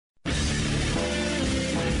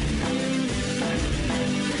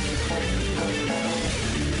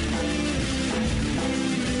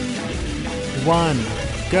one,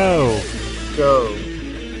 go. Go.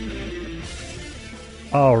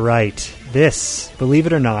 All right. This, believe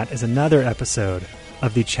it or not, is another episode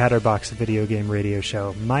of the Chatterbox Video Game Radio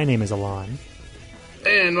Show. My name is Alon.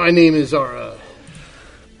 And my name is Ara.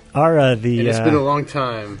 Ara, and it's been a long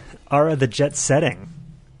time. Ara, the jet setting.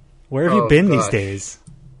 Where have you been these days?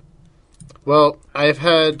 Well, I've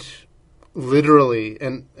had literally,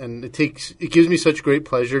 and it gives me such great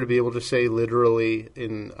pleasure to be able to say literally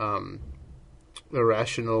in a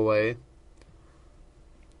rational way.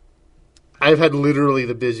 I've had literally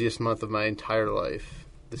the busiest month of my entire life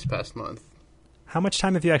this past month. How much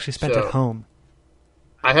time have you actually spent at home?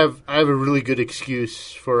 I have a really good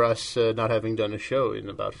excuse for us not having done a show in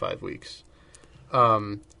about 5 weeks.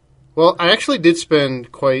 Well, I actually did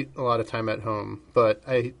spend quite a lot of time at home, but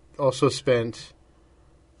I also spent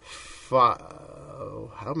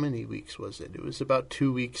how many weeks was it? It was about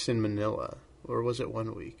 2 weeks in Manila, or was it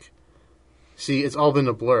 1 week? See, it's all been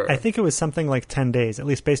a blur. I think it was something like 10 days, at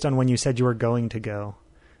least based on when you said you were going to go.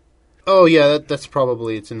 Oh, yeah, that's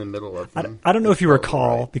probably, it's in the middle of them. I don't know if you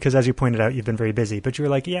recall, right, because as you pointed out, you've been very busy, but you were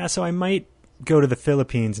like, yeah, so I might go to the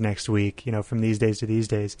Philippines next week, from these days to these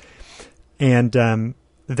days. And then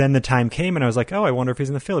the time came, and I was like, oh, I wonder if he's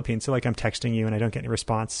in the Philippines. So, I'm texting you, and I don't get any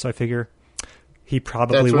response, so I figure he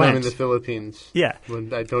probably went. That's when I'm in the Philippines. Yeah.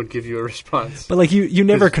 When I don't give you a response. But, you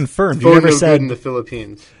never confirmed. You never said in the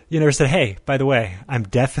Philippines. You never said, hey, by the way, I'm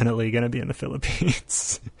definitely going to be in the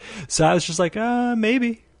Philippines. So I was just like,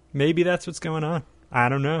 maybe. Maybe that's what's going on. I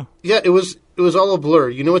don't know. Yeah, it was all a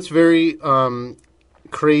blur. What's very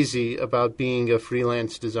crazy about being a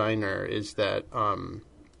freelance designer is that,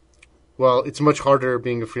 it's much harder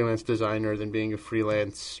being a freelance designer than being a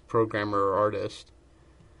freelance programmer or artist.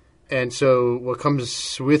 And so what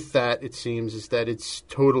comes with that, it seems, is that it's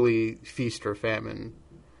totally feast or famine.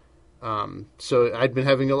 So I'd been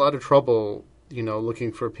having a lot of trouble,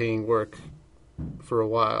 looking for paying work for a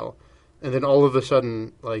while. And then all of a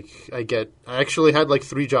sudden, I actually had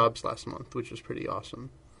 3 jobs last month, which was pretty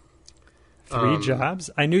awesome. 3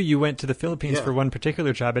 jobs? I knew you went to the Philippines for one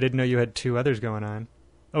particular job. I didn't know you had 2 others going on.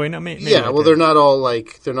 Oh wait, no, maybe. Yeah, well, they're not all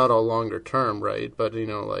longer term, right? But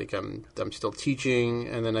I'm still teaching,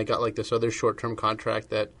 and then I got this other short term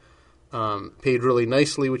contract that paid really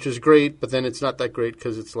nicely, which is great. But then it's not that great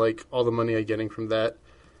because it's all the money I'm getting from that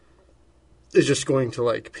is just going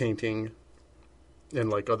to painting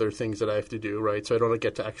and other things that I have to do, right? So I don't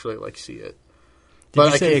get to actually see it.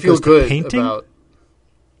 But I can feel good about.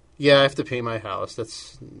 Yeah, I have to pay my house.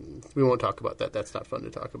 We won't talk about that. That's not fun to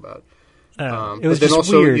talk about. It was just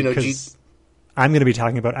also, weird because I'm going to be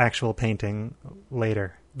talking about actual painting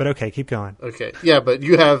later. But okay, keep going. Okay, yeah, but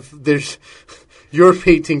your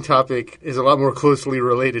painting topic is a lot more closely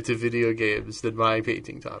related to video games than my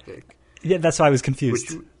painting topic. Yeah, that's why I was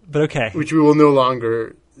confused. But okay. Which we will no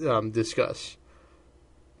longer discuss.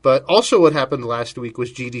 But also what happened last week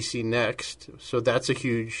was GDC Next. So that's a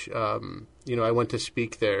huge, I went to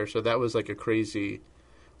speak there. So that was a crazy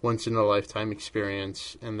once-in-a-lifetime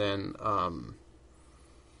experience. And then,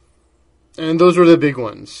 and those were the big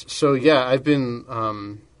ones. So yeah, I've been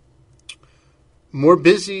more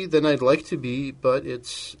busy than I'd like to be, but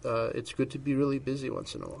it's good to be really busy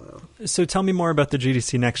once in a while. So tell me more about the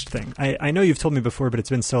GDC Next thing. I know you've told me before, but it's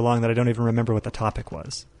been so long that I don't even remember what the topic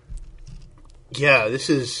was. Yeah,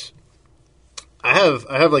 I have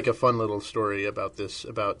a fun little story about this,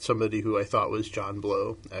 about somebody who I thought was John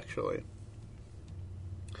Blow, actually.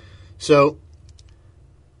 So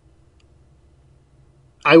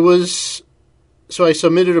I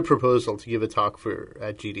submitted a proposal to give a talk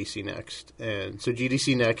at GDC Next. And so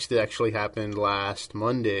GDC Next actually happened last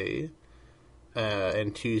Monday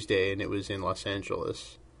and Tuesday, and it was in Los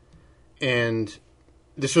Angeles. And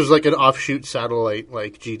this was an offshoot satellite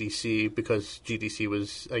GDC, because GDC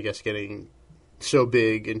was, I guess, getting so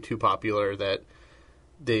big and too popular that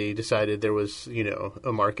they decided there was,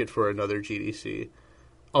 a market for another GDC.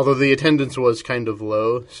 Although the attendance was kind of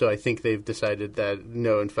low, so I think they've decided that,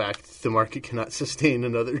 no, in fact, the market cannot sustain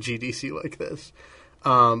another GDC like this.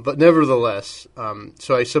 But nevertheless,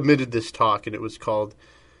 so I submitted this talk, and it was called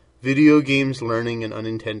Video Games Learning and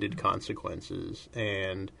Unintended Consequences.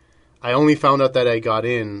 And I only found out that I got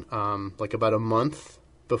in about a month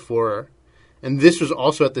before. And this was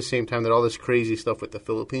also at the same time that all this crazy stuff with the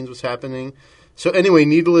Philippines was happening. So anyway,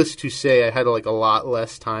 needless to say, I had a lot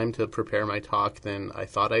less time to prepare my talk than I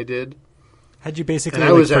thought I did. Had you basically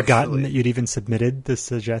forgotten that you'd even submitted this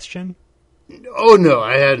suggestion? Oh no,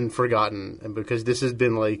 I hadn't forgotten, because this has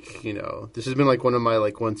been one of my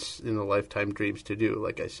once in a lifetime dreams to do,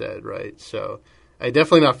 like I said, right? So I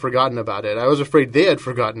definitely not forgotten about it. I was afraid they had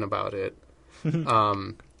forgotten about it.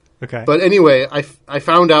 Okay. But anyway, I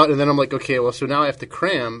found out, and then I'm like, okay, well, so now I have to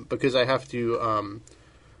cram because I have to,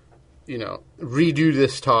 redo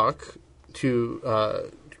this talk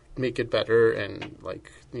to make it better and,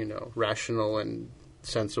 like, rational and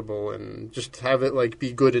sensible and just have it, like,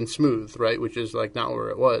 be good and smooth, right? Which is, like, not where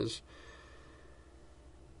it was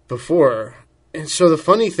before. And so the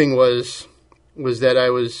funny thing was that I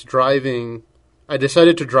was driving. I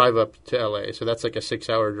decided to drive up to LA, so that's like a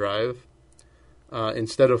 6-hour drive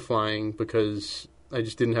instead of flying because I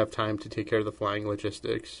just didn't have time to take care of the flying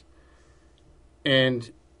logistics.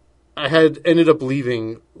 And I had ended up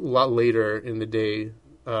leaving a lot later in the day,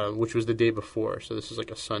 which was the day before. So this is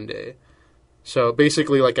like a Sunday. So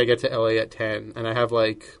basically, like, I get to LA at 10, and I have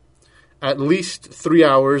like at least 3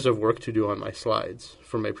 hours of work to do on my slides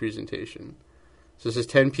for my presentation. So this is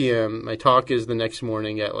 10 p.m. My talk is the next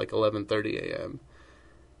morning at like 11:30 a.m.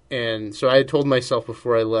 And so I had told myself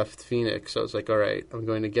before I left Phoenix, I was like, all right, I'm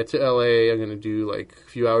going to get to LA. I'm going to do like a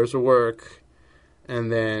few hours of work,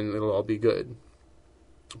 and then it'll all be good.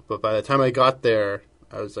 But by the time I got there,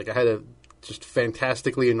 I was like, I had a just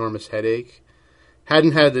fantastically enormous headache.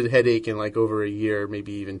 Hadn't had a headache in like over a year,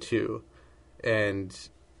 maybe even 2. And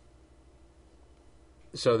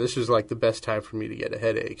so this was like the best time for me to get a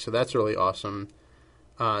headache. So that's really awesome.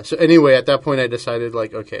 So anyway, at that point, I decided,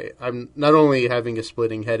 like, okay, I'm not only having a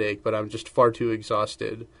splitting headache, but I'm just far too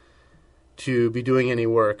exhausted to be doing any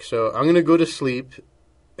work. So I'm going to go to sleep,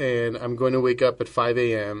 and I'm going to wake up at 5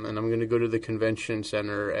 a.m., and I'm going to go to the convention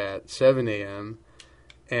center at 7 a.m.,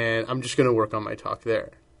 and I'm just going to work on my talk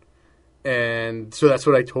there. And so that's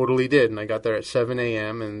what I totally did, and I got there at 7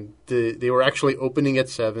 a.m., and they were actually opening at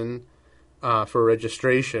 7 for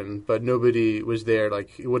registration, but nobody was there.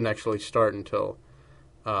 Like, it wouldn't actually start until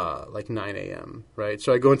like 9 a.m., right?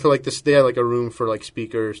 So I go into like this, they had like a room for like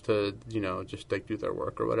speakers to, just like do their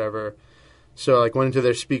work or whatever. So I like went into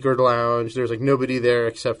their speaker lounge. There's like nobody there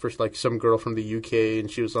except for like some girl from the UK,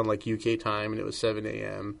 and she was on like UK time, and it was 7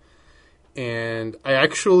 a.m. And I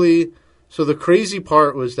actually, so the crazy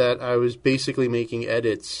part was that I was basically making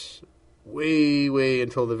edits way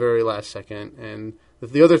until the very last second. And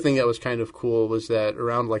the other thing that was kind of cool was that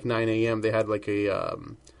around like 9 a.m. they had like a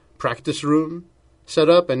practice room set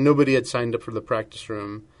up, and nobody had signed up for the practice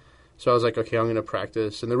room. So I was like, okay, I'm going to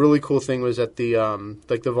practice. And the really cool thing was that the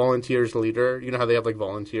like the volunteers leader, you know how they have like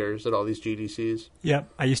volunteers at all these GDCs? Yeah,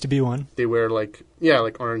 I used to be one. They wear like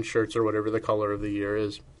orange shirts or whatever the color of the year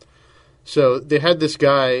is. So they had this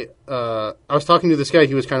guy, I was talking to this guy,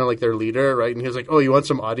 he was kind of like their leader, right? And he was like, oh, you want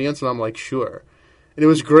some audience? And I'm like, sure. And it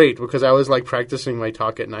was great because I was like practicing my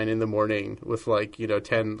talk at 9 in the morning with like,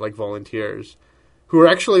 10 like volunteers who were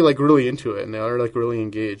actually like really into it, and they are like really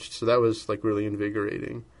engaged. So that was like really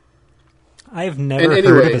invigorating. I've never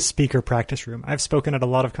heard of a speaker practice room. I've spoken at a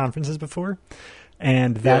lot of conferences before,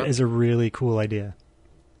 and that is a really cool idea.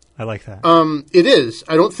 I like that. It is.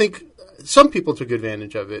 I don't think some people took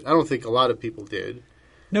advantage of it. I don't think a lot of people did.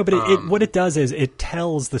 No, but what it does is it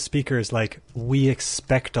tells the speakers, like, we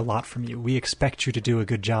expect a lot from you. We expect you to do a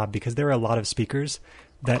good job, because there are a lot of speakers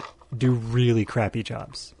that do really crappy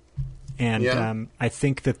jobs. And I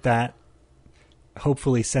think that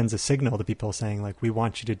hopefully sends a signal to people saying, like, we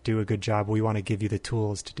want you to do a good job. We want to give you the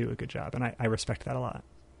tools to do a good job. And I respect that a lot.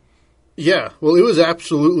 Yeah, well, it was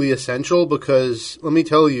absolutely essential because, let me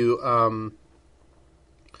tell you,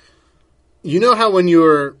 you know how when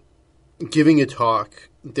you're giving a talk,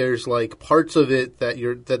 there's like parts of it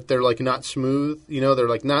that they're like not smooth, they're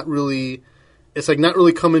like not really, it's like not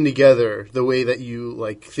really coming together the way that you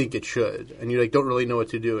like think it should, and you like don't really know what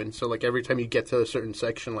to do. And so like every time you get to a certain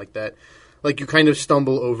section like that, like you kind of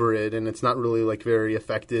stumble over it, and it's not really like very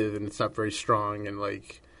effective, and it's not very strong, and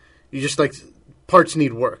like you just like parts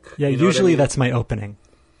need work. Yeah, usually that's my opening.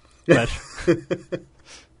 But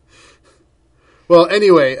well,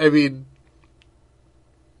 anyway, I mean,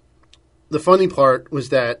 the funny part was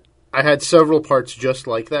that I had several parts just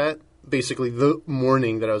like that, basically the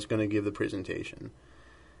morning that I was going to give the presentation.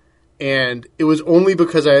 And it was only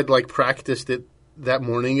because I had like practiced it that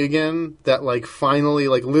morning again that like finally,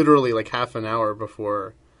 like literally like half an hour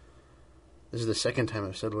before, this is the second time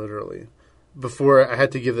I've said literally, before I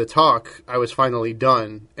had to give the talk, I was finally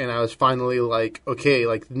done. And I was finally like, okay,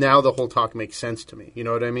 like now the whole talk makes sense to me. You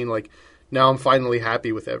know what I mean? Like now I'm finally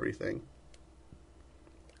happy with everything.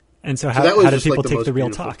 And so how did people take the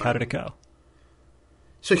real talk? How did it go?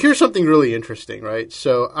 So here's something really interesting, right?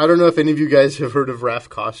 So I don't know if any of you guys have heard of Ralph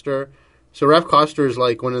Koster. So Ralph Koster is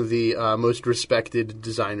like one of the most respected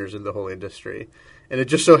designers in the whole industry. And it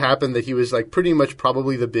just so happened that he was like pretty much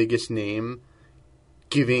probably the biggest name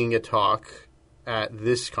giving a talk at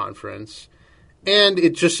this conference. And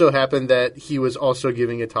it just so happened that he was also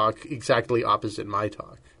giving a talk exactly opposite my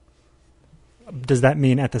talk. Does that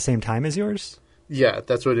mean at the same time as yours? Yeah,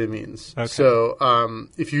 that's what it means. Okay. So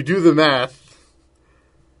if you do the math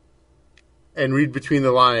and read between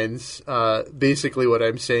the lines, basically what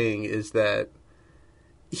I'm saying is that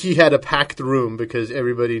he had a packed room because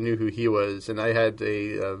everybody knew who he was, and I had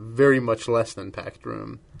a very much less than packed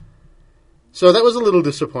room. So that was a little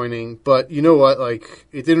disappointing, but you know what? Like,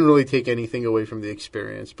 it didn't really take anything away from the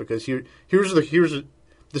experience because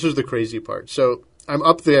this is the crazy part. So I'm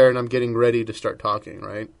up there and I'm getting ready to start talking,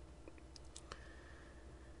 right?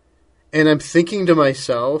 And I'm thinking to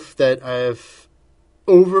myself that I've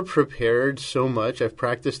over-prepared so much, I've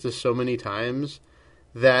practiced this so many times,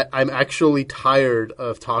 that I'm actually tired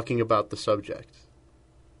of talking about the subject.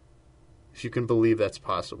 If you can believe that's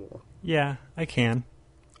possible. Yeah, I can.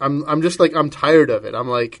 I'm just like, I'm tired of it. I'm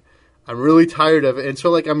really tired of it. And so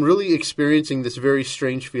like, I'm really experiencing this very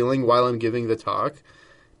strange feeling while I'm giving the talk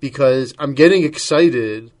because I'm getting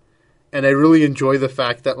excited and I really enjoy the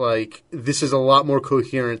fact that like, this is a lot more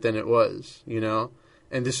coherent than it was, you know?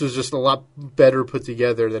 And this was just a lot better put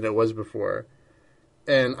together than it was before.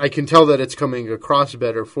 And I can tell that it's coming across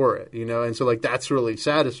better for it, you know? And so like, that's really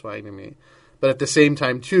satisfying to me. But at the same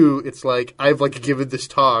time too, it's like, I've like given this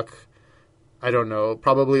talk, I don't know,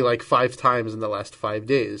 probably like 5 times in the last 5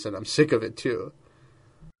 days, and I'm sick of it too.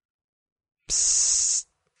 Psst,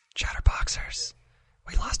 Chatterboxers.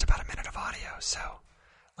 We lost about a minute of audio, so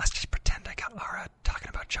let's just pretend I got Laura talking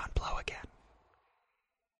about John Blow again.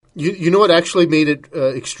 You know what actually made it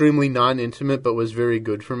extremely non-intimate but was very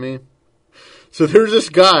good for me? So there's this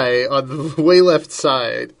guy on the way left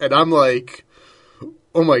side, and I'm like,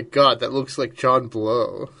 oh my god, that looks like John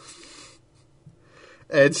Blow.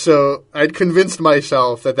 And so I'd convinced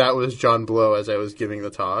myself that that was John Blow as I was giving the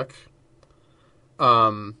talk.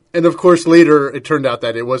 And of course later it turned out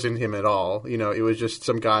that it wasn't him at all. You know, it was just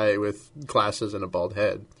some guy with glasses and a bald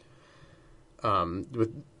head.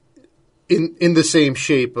 With in the same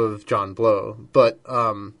shape of John Blow. But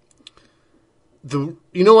you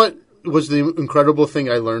know what was the incredible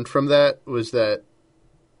thing I learned from that was that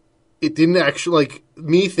it didn't actually, like,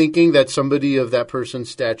 me thinking that somebody of that person's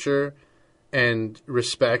stature and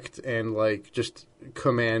respect and like just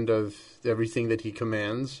command of everything that he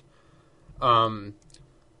commands. I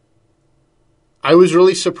was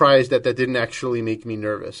really surprised that didn't actually make me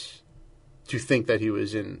nervous to think that he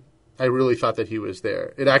was in. I really thought that he was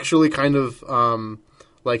there. It actually kind of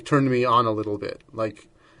like turned me on a little bit. Like,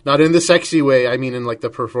 not in the sexy way, I mean in like the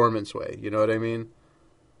performance way. You know what I mean?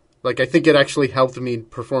 Like, I think it actually helped me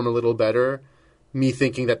perform a little better. Me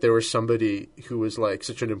thinking that there was somebody who was like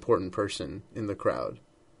such an important person in the crowd.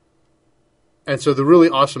 And so the really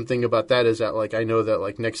awesome thing about that is that like I know that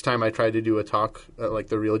like next time I try to do a talk at like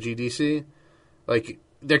the real GDC, like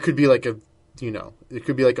there could be like it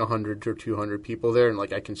could be like 100 or 200 people there and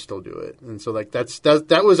like I can still do it. And so like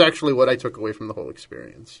that was actually what I took away from the whole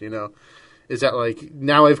experience, you know, is that like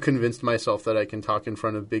now I've convinced myself that I can talk in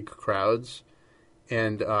front of big crowds.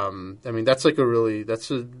 And, I mean, that's a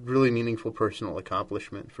really meaningful personal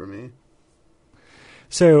accomplishment for me.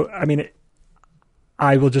 So, I mean,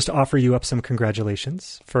 I will just offer you up some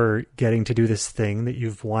congratulations for getting to do this thing that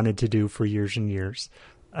you've wanted to do for years and years.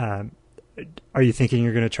 Are you thinking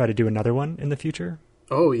you're going to try to do another one in the future?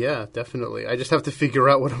 Oh, yeah, definitely. I just have to figure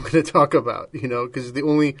out what I'm going to talk about, you know, because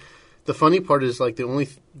the funny part is like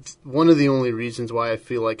one of the only reasons why I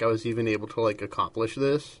feel like I was even able to like accomplish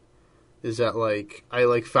this is that, like, I,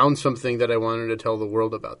 like, found something that I wanted to tell the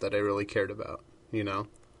world about that I really cared about, you know?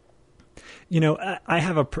 You know, I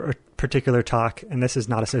have a particular talk, and this is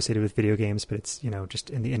not associated with video games, but it's, you know,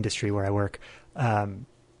 just in the industry where I work,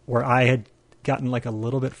 where I had gotten, like, a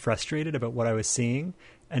little bit frustrated about what I was seeing,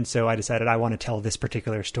 and so I decided I want to tell this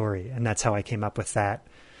particular story, and that's how I came up with that,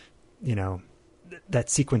 you know,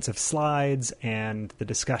 that sequence of slides and the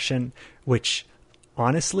discussion, which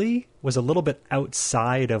honestly was a little bit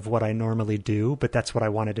outside of what I normally do, but that's what I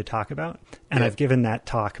wanted to talk about. And yeah. I've given that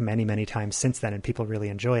talk many, many times since then, and people really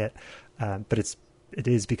enjoy it. But it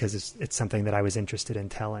is because it's something that I was interested in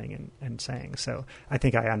telling and saying. So I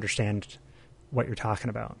think I understand what you're talking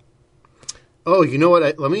about. Oh, you know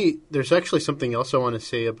what? There's actually something else I want to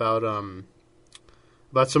say about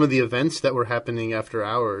some of the events that were happening after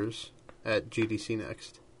hours at GDC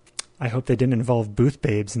Next. I hope they didn't involve booth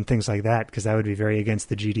babes and things like that, because that would be very against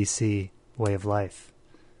the GDC way of life.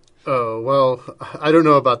 Oh, well, I don't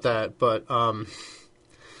know about that, but I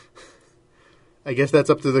guess that's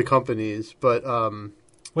up to the companies. But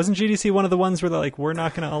wasn't GDC one of the ones where they're like, we're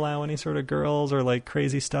not going to allow any sort of girls or like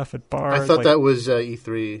crazy stuff at bars? I thought that was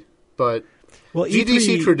E3, but Well,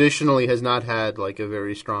 GDC E3 traditionally has not had like a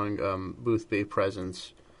very strong booth-based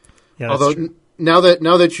presence. Yeah, that's Although true. now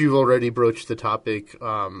that you've already broached the topic,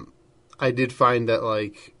 I did find that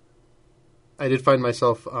I did find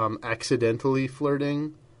myself accidentally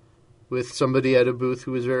flirting with somebody at a booth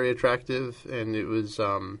who was very attractive, and it was,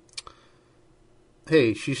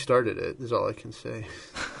 hey, she started it, is all I can say.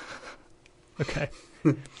 Okay.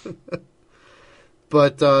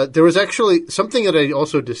 But there was actually something that I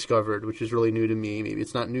also discovered, which is really new to me. Maybe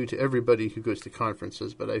it's not new to everybody who goes to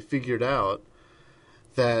conferences, but I figured out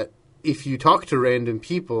that if you talk to random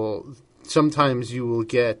people, sometimes you will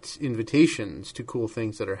get invitations to cool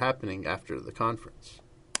things that are happening after the conference.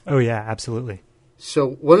 Oh yeah, absolutely.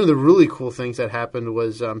 So one of the really cool things that happened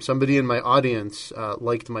was somebody in my audience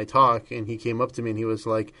liked my talk, and he came up to me and he was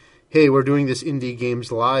like, hey, we're doing this Indie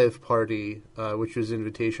Games Live party, which was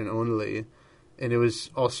invitation only. And it was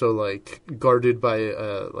also like guarded by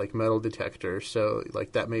like metal detector, so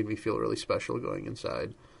like that made me feel really special going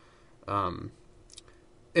inside.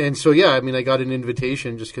 And so yeah, I mean, I got an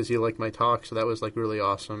invitation just because he liked my talk, so that was like really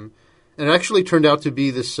awesome. And it actually turned out to be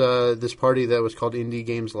this this party that was called Indie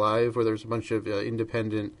Games Live, where there's a bunch of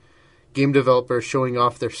independent game developers showing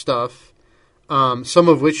off their stuff. Some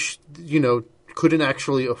of which couldn't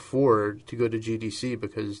actually afford to go to GDC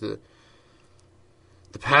because the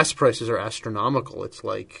pass prices are astronomical. It's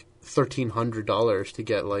like $1,300 to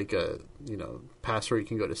get like a pass where you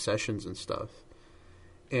can go to sessions and stuff.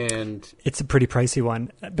 And it's a pretty pricey one.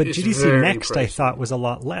 But it's GDC very Next, I pricey. thought, was a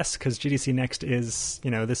lot less because GDC Next is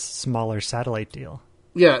this smaller satellite deal.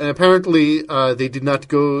 Yeah, and apparently they did not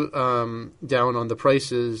go down on the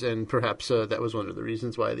prices, and perhaps that was one of the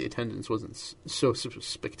reasons why the attendance wasn't so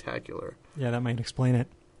spectacular. Yeah, that might explain it.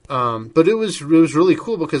 But it was really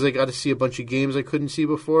cool because I got to see a bunch of games I couldn't see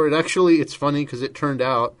before. And actually, it's funny because it turned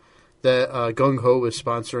out that Gung Ho was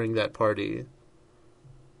sponsoring that party,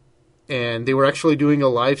 and they were actually doing a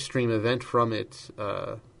live stream event from it.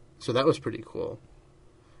 So that was pretty cool.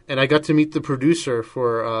 And I got to meet the producer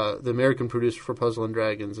for the American producer for Puzzle and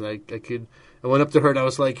Dragons, and I went up to her and I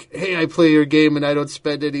was like, "Hey, I play your game and I don't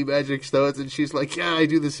spend any magic stones," and she's like, "Yeah, I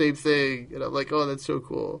do the same thing," and I'm like, "Oh, that's so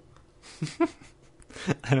cool."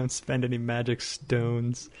 I don't spend any magic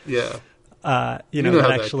stones. Yeah. You know that how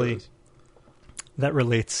that actually goes. that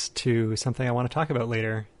relates to something I want to talk about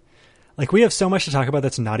later. Like, we have so much to talk about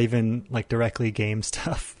that's not even like directly game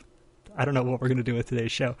stuff. I don't know what we're going to do with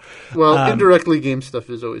today's show. Well, indirectly game stuff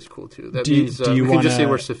is always cool too. That means do you we can just say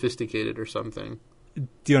wanna- we're sophisticated or something. Do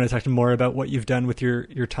you want to talk more about what you've done with your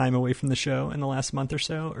time away from the show in the last month or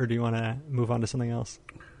so, or do you want to move on to something else?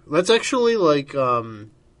 Let's actually let's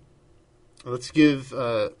give.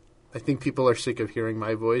 I think people are sick of hearing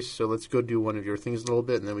my voice, so let's go do one of your things a little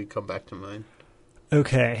bit, and then we come back to mine.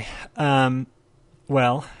 Okay.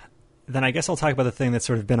 Well, then I guess I'll talk about the thing that's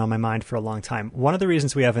sort of been on my mind for a long time. One of the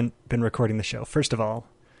reasons we haven't been recording the show, first of all,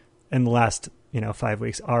 in the last 5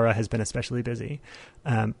 weeks, Ara has been especially busy.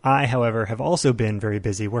 I, however, have also been very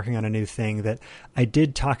busy working on a new thing that I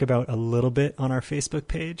did talk about a little bit on our Facebook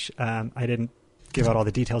page. I didn't give out all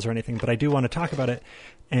the details or anything, but I do want to talk about it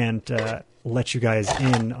and let you guys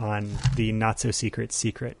in on the not-so-secret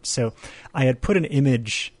secret. So I had put an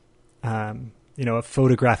image, a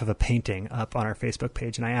photograph of a painting up on our Facebook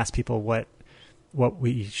page, and I asked people what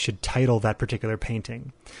we should title that particular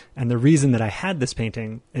painting. And the reason that I had this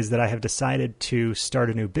painting is that I have decided to start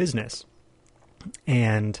a new business.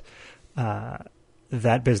 And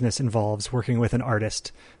that business involves working with an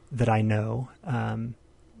artist that I know,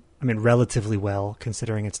 relatively well,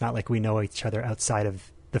 considering it's not like we know each other outside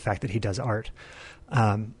of the fact that he does art.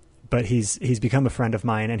 But he's become a friend of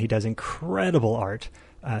mine, and he does incredible art,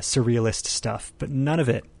 surrealist stuff, but none of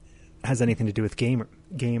it has anything to do with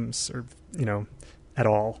games or, at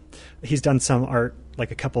all. He's done some art,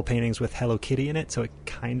 like a couple paintings with Hello Kitty in it, so it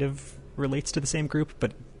kind of relates to the same group,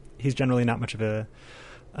 but he's generally not much of a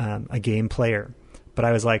game player. But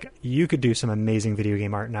I was like, you could do some amazing video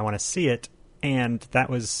game art, and I want to see it. And that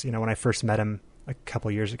was, when I first met him a couple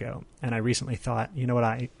years ago. And I recently thought, you know what,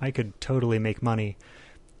 I could totally make money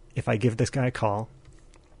if I give this guy a call.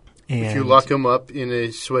 And If you lock him up in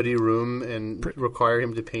a sweaty room and require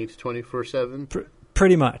him to paint 24/7,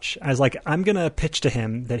 pretty much. I was like, I'm going to pitch to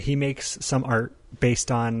him that he makes some art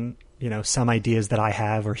based on, some ideas that I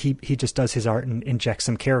have, or he just does his art and injects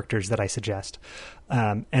some characters that I suggest.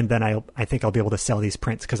 And then I think I'll be able to sell these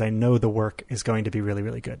prints because I know the work is going to be really,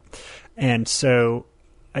 really good. And so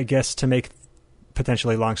I guess to make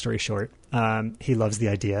potentially long story short, he loves the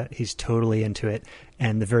idea. He's totally into it.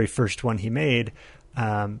 And the very first one he made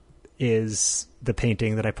is the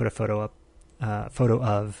painting that I put a photo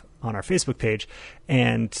of on our Facebook page.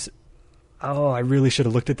 And Oh, I really should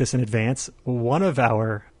have looked at this in advance. One of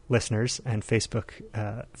our listeners and Facebook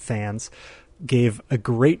fans gave a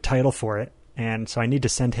great title for it, and so I need to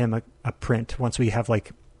send him a print once we have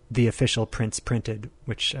like the official prints printed,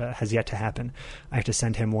 which has yet to happen. I have to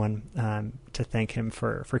send him one to thank him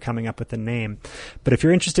for coming up with the name. But if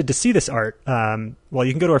you're interested to see this art, well,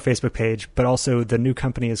 you can go to our Facebook page, but also the new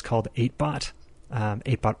company is called 8bot,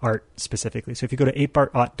 8bot Art specifically. So if you go to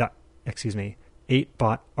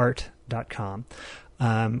 8botart.com,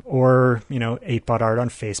 or 8bot Art on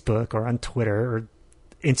Facebook or on Twitter or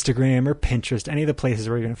Instagram or Pinterest, any of the places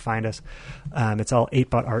where you're going to find us, it's all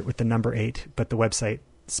 8bot Art with the number 8, but the website,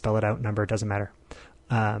 spell it out, number, it doesn't matter.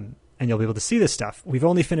 And you'll be able to see this stuff. We've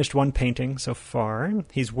only finished one painting so far.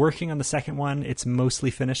 He's working on the second one. It's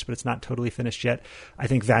mostly finished, but it's not totally finished yet. I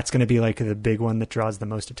think that's going to be like the big one that draws the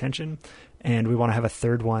most attention. And we want to have a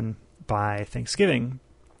third one by Thanksgiving.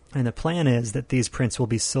 And the plan is that these prints will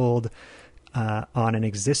be sold on an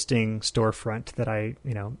existing storefront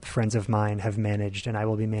that friends of mine have managed and I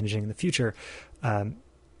will be managing in the future.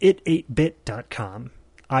 it8bit.com.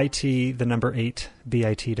 IT, the number 8,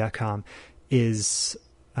 bit.com, is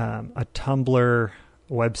a Tumblr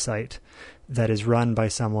website that is run by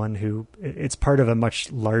someone who, it's part of a much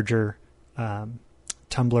larger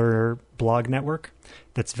Tumblr blog network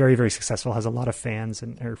that's very, very successful, has a lot of fans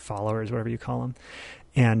or followers, whatever you call them.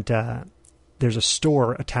 And there's a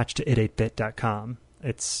store attached to it8bit.com.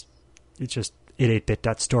 It's just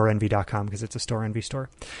it8bit.storeenvy.com because it's a Store Envy store.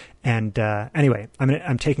 And anyway,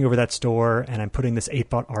 I'm taking over that store and I'm putting this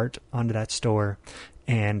 8bot art onto that store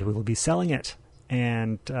and we will be selling it.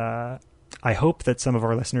 And I hope that some of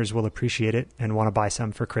our listeners will appreciate it and want to buy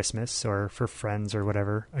some for Christmas or for friends or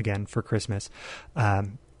whatever, again, for Christmas.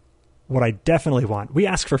 What I definitely want, we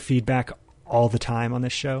ask for feedback all the time on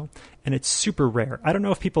this show, and it's super rare. I don't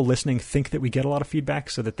know if people listening think that we get a lot of feedback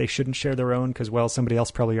so that they shouldn't share their own because, well, somebody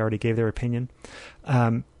else probably already gave their opinion.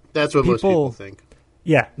 That's what most people think.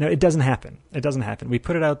 Yeah, no, it doesn't happen. It doesn't happen. We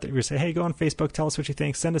put it out there. We say, hey, go on Facebook, tell us what you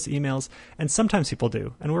think, send us emails, and sometimes people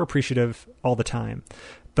do, and we're appreciative all the time.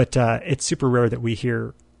 But it's super rare that we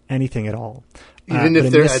hear anything at all. Even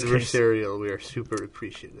if they're adversarial, we are super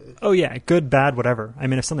appreciative. Oh, yeah, good, bad, whatever. I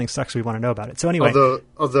mean, if something sucks, we want to know about it. So anyway.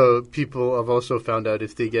 Although people have also found out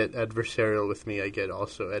if they get adversarial with me, I get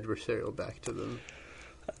also adversarial back to them.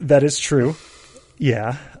 That is true.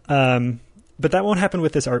 Yeah. But that won't happen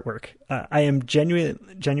with this artwork. I am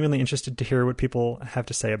genuinely interested to hear what people have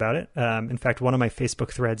to say about it. In fact, one of my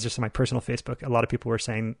Facebook threads, just on my personal Facebook, a lot of people were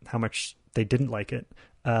saying how much they didn't like it.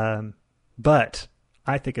 But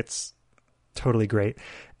I think it's totally great,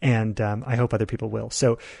 and I hope other people will.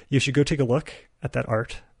 So you should go take a look at that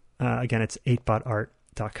art. Again, it's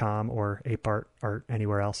 8botart.com or 8bot Art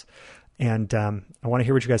anywhere else. And I want to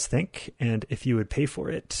hear what you guys think, and if you would pay for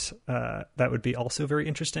it, that would be also very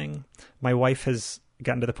interesting. My wife has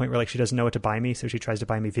gotten to the point where like she doesn't know what to buy me, so she tries to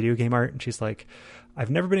buy me video game art, and she's like, I've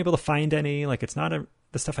never been able to find any. Like, it's not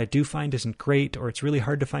the stuff I do find isn't great, or it's really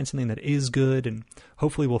hard to find something that is good, and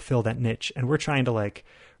hopefully we'll fill that niche. And we're trying to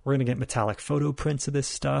we're going to get metallic photo prints of this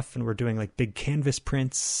stuff, and we're doing like big canvas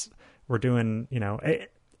prints. We're doing,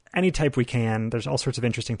 any type we can. There's all sorts of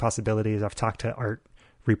interesting possibilities. I've talked to art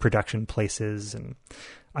reproduction places, and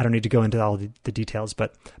I don't need to go into all the details,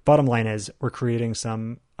 but bottom line is we're creating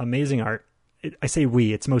some amazing art. I say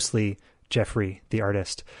we, it's mostly Jeffrey, the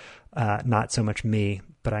artist, not so much me,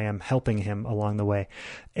 but I am helping him along the way.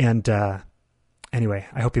 And anyway,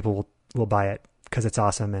 I hope people will buy it because it's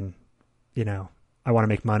awesome, and I want to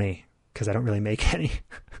make money because I don't really make any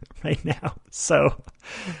right now. So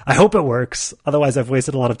I hope it works. Otherwise, I've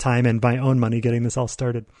wasted a lot of time and my own money getting this all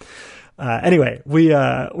started. Anyway,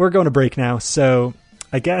 we're going to break now. So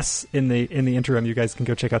I guess in the interim, you guys can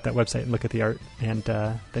go check out that website and look at the art, and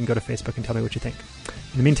then go to Facebook and tell me what you think.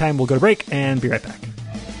 In the meantime, we'll go to break and be right back.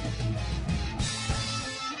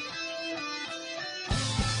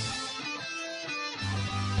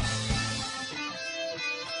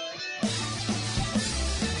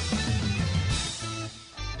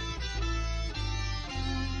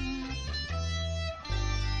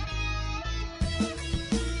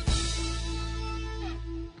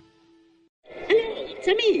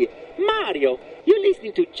 Me, Mario. You're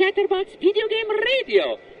listening to Chatterbox Video Game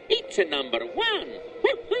Radio. It's a number 1.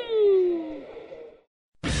 Woohoo!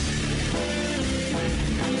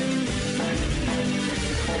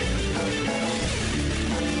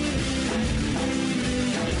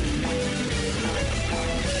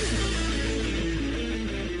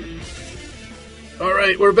 All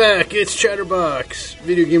right, we're back. It's Chatterbox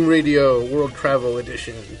Video Game Radio World Travel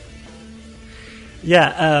Edition.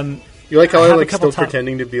 Yeah, you like how I still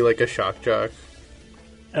pretending to be like a shock jock?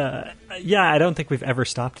 Yeah, I don't think we've ever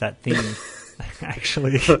stopped that theme.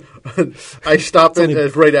 Actually, I stop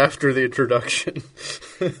it right after the introduction.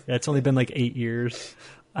 Yeah, it's only been like 8 years.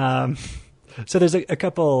 So there's a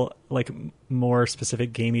couple like more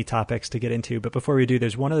specific gamey topics to get into, but before we do,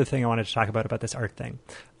 there's one other thing I wanted to talk about this art thing.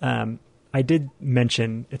 I did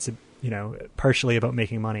mention it's partially about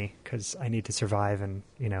making money because I need to survive and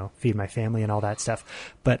feed my family and all that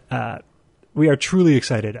stuff. But we are truly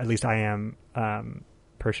excited, at least I am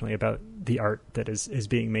personally, about the art that is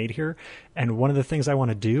being made here. And one of the things I want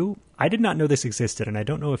to do, I did not know this existed, and I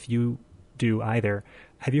don't know if you do either.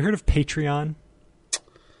 Have you heard of Patreon?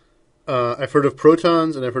 I've heard of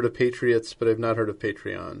Protons and I've heard of Patriots, but I've not heard of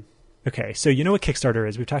Patreon. Okay, so you know what Kickstarter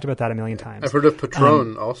is. We've talked about that a million times. I've heard of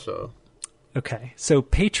Patron also. Okay, so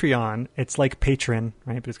Patreon, it's like Patron,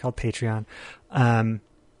 right? But it's called Patreon.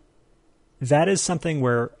 That is something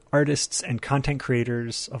where artists and content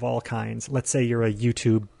creators of all kinds, let's say you're a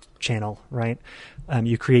YouTube channel, right?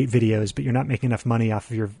 You create videos, but you're not making enough money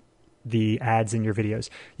off of the ads in your videos.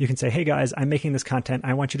 You can say, hey guys, I'm making this content.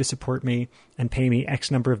 I want you to support me and pay me X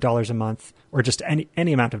number of dollars a month, or just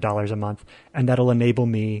any amount of dollars a month. And that'll enable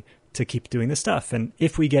me to keep doing this stuff. And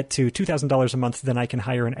if we get to $2,000 a month, then I can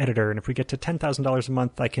hire an editor. And if we get to $10,000 a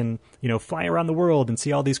month, I can, fly around the world and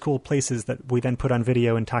see all these cool places that we then put on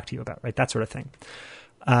video and talk to you about, right? That sort of thing.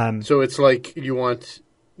 So it's like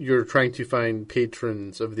you're trying to find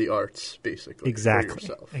patrons of the arts, basically. Exactly. For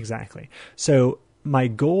yourself. Exactly. So my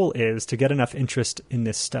goal is to get enough interest in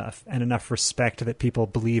this stuff and enough respect that people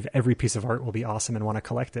believe every piece of art will be awesome and want to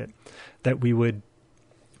collect it, that we would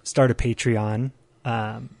start a Patreon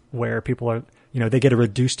where people are, they get a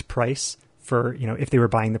reduced price for, if they were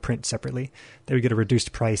buying the print separately, they would get a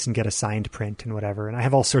reduced price and get a signed print and whatever. And I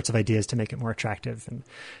have all sorts of ideas to make it more attractive and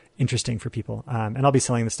interesting for people. And I'll be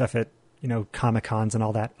selling the stuff at, Comic-Cons and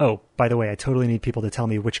all that. Oh, by the way, I totally need people to tell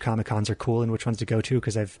me which Comic-Cons are cool and which ones to go to,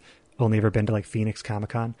 because I've only ever been to like Phoenix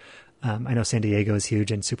Comic-Con. I know San Diego is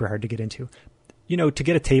huge and super hard to get into. To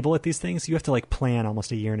get a table at these things, you have to like plan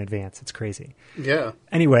almost a year in advance. It's crazy. Yeah.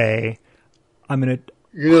 Anyway, I'm going to...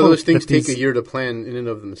 those things take a year to plan in and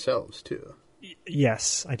of themselves, too.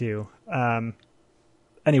 Yes, I do.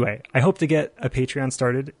 Anyway, I hope to get a Patreon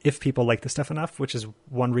started if people like the stuff enough, which is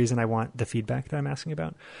one reason I want the feedback that I'm asking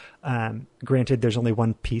about. Granted, there's only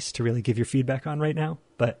one piece to really give your feedback on right now,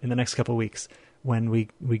 but in the next couple of weeks, when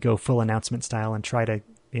we go full announcement style and try to,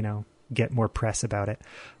 get more press about it,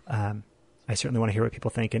 I certainly want to hear what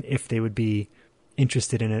people think and if they would be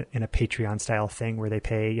interested in a Patreon style thing where they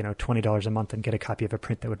pay, $20 a month and get a copy of a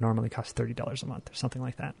print that would normally cost $30 a month or something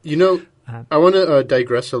like that. I want to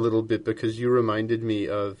digress a little bit because you reminded me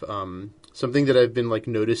of something that I've been like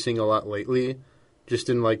noticing a lot lately, just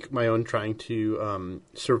in like my own trying to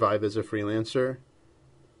survive as a freelancer.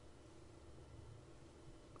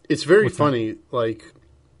 It's very funny, like,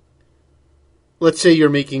 let's say you're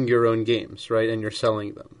making your own games, right, and you're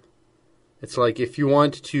selling them. It's like if you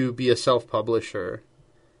want to be a self-publisher,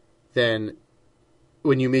 then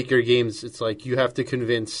when you make your games, it's like you have to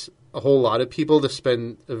convince a whole lot of people to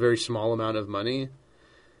spend a very small amount of money.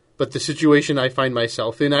 But the situation I find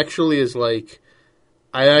myself in actually is like,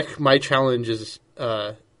 my challenge is,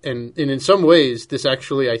 and in some ways, this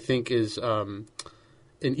actually I think is an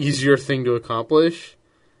easier thing to accomplish,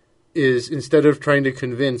 is instead of trying to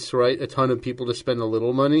convince, right, a ton of people to spend a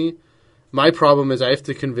little money, my problem is I have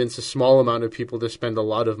to convince a small amount of people to spend a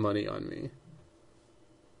lot of money on me.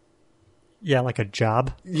 Yeah, like a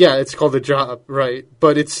job? Yeah, it's called a job, right?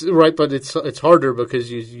 But it's harder because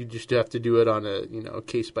you just have to do it on a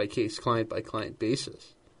case by case, client by client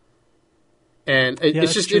basis. And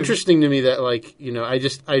it's just true. Interesting to me that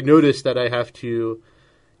I noticed that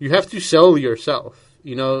you have to sell yourself.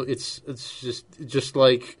 It's just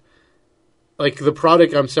like the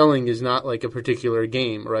product I'm selling is not like a particular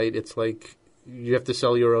game, right? It's like you have to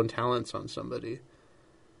sell your own talents on somebody.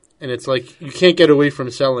 And it's like you can't get away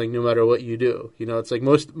from selling no matter what you do. It's like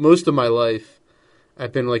most of my life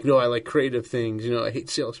I've been like, no, I like creative things. I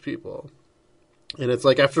hate salespeople. And it's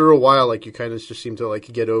like after a while, like you kind of just seem to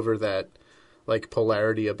like get over that like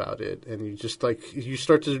polarity about it. And you just like you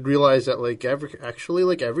start to realize that like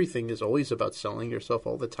everything is always about selling yourself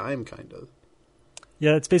all the time, kind of.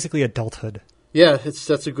 Yeah, it's basically adulthood. Yeah,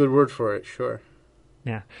 that's a good word for it, sure.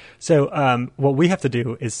 Yeah. So what we have to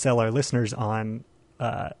do is sell our listeners on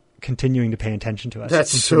continuing to pay attention to us.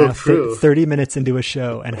 That's so true. 30 minutes into a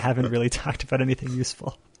show and haven't really talked about anything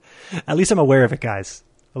useful. At least I'm aware of it, guys.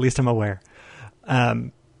 At least I'm aware.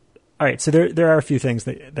 All right, so there are a few things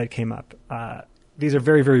that came up. These are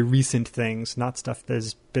very, very recent things, not stuff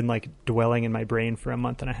that's been like dwelling in my brain for a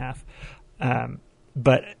month and a half.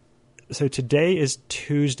 But So today is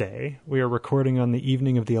Tuesday. We are recording on the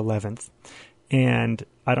evening of the 11th. And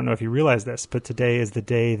I don't know if you realize this, but today is the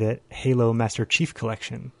day that Halo Master Chief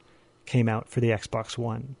Collection came out for the Xbox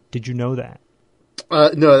One. Did you know that?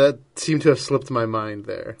 No, that seemed to have slipped my mind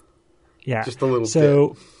there. Yeah. Just a little bit.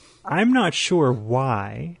 So I'm not sure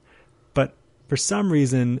why, but for some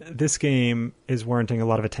reason, this game is warranting a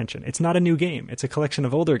lot of attention. It's not a new game. It's a collection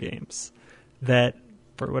of older games that,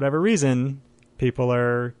 for whatever reason, people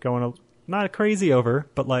are going not crazy over,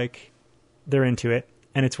 but like they're into it,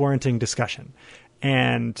 and it's warranting discussion.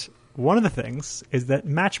 And one of the things is that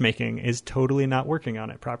matchmaking is totally not working on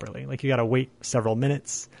it properly. Like, you got to wait several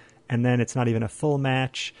minutes, and then it's not even a full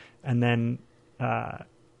match, and then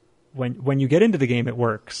when you get into the game, it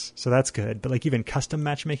works, so that's good. But like, even custom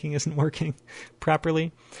matchmaking isn't working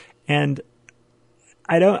properly. And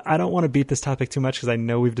I don't want to beat this topic too much because I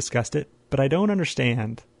know we've discussed it, but I don't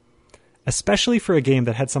understand, especially for a game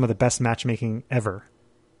that had some of the best matchmaking ever,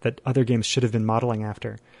 that other games should have been modeling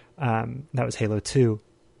after. That was Halo 2,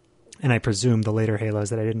 and I presume the later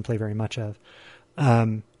Halos that I didn't play very much of.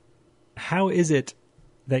 How is it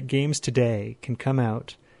that games today can come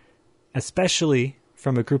out, especially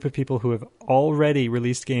from a group of people who have already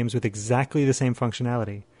released games with exactly the same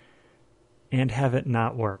functionality, and have it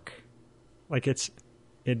not work? Like, it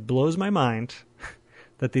blows my mind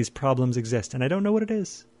that these problems exist, and I don't know what it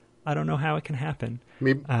is. I don't know how it can happen.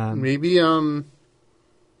 Maybe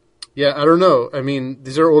yeah, I don't know. I mean,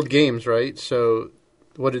 these are old games, right? So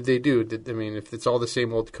what did they do? If it's all the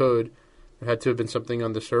same old code, there had to have been something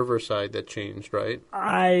on the server side that changed, right?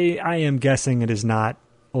 I am guessing it is not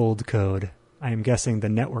old code. I am guessing the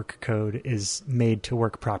network code is made to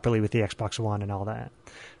work properly with the Xbox One and all that.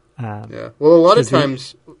 Yeah. Well, a lot of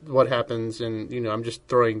times what happens, and, I'm just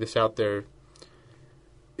throwing this out there,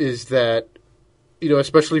 is that,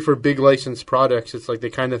 especially for big licensed products, it's like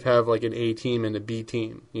they kind of have like an A team and a B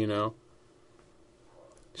team,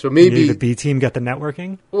 So maybe the B team got the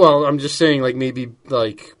networking? Well, I'm just saying, like, maybe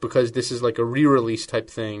like because this is like a re-release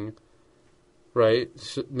type thing, right?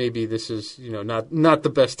 So maybe this is, not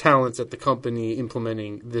the best talents at the company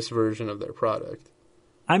implementing this version of their product.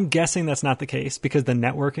 I'm guessing that's not the case, because the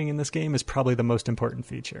networking in this game is probably the most important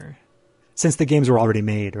feature, since the games were already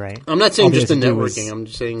made, right? I'm not saying just the networking. I'm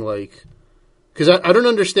just saying, like, because I don't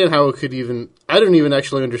understand how it could even... I don't even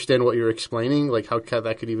actually understand what you're explaining, like how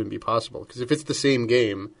that could even be possible. Because if it's the same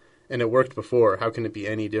game and it worked before, how can it be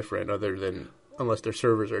any different other than... unless their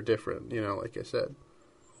servers are different, like I said.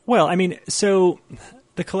 Well, so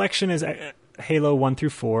the collection is Halo 1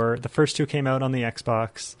 through 4. The first two came out on the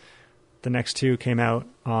Xbox. The next two came out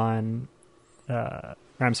on... the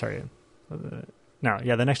next two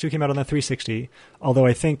came out on the 360. Although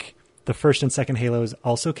I think the first and second Halos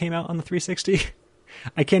also came out on the 360.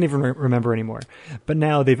 I can't even remember anymore. But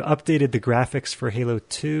now they've updated the graphics for Halo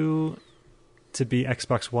 2 to be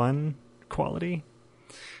Xbox One quality.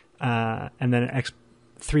 And then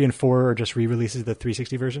 3 and 4 are just re-releases of the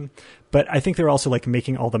 360 version. But I think they're also like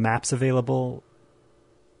making all the maps available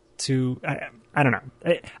to... I don't know.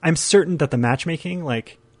 I'm certain that the matchmaking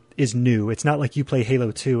is new. It's not like you play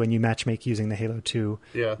Halo 2 and you matchmake using the Halo 2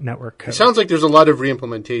 network code. It sounds like there's a lot of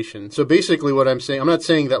re-implementation. So basically what I'm saying, I'm not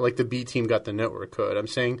saying that like the B team got the network code. I'm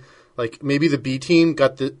saying like maybe the B team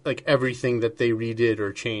got the everything that they redid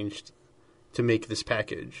or changed to make this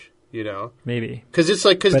package, Maybe. Because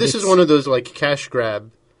this is one of those like cash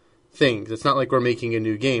grab things. It's not like we're making a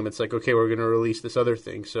new game. It's like, okay, we're going to release this other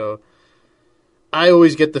thing. So I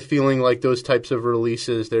always get the feeling like those types of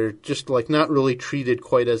releases, they're just like not really treated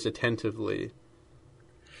quite as attentively.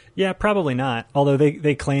 Yeah, probably not. Although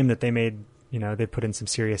they claim that they made, they put in some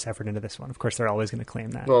serious effort into this one. Of course, they're always going to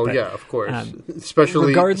claim that. Well, yeah, of course.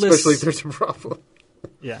 Especially if there's a problem.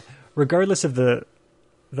 Yeah. Regardless of the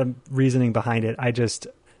reasoning behind it, I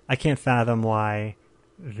can't fathom why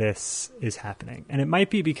this is happening. And it might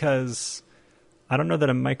be because... I don't know that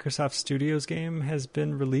a Microsoft Studios game has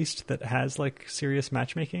been released that has like serious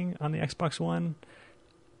matchmaking on the Xbox One.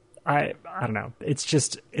 I don't know.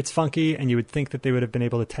 It's funky, and you would think that they would have been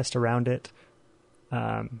able to test around it.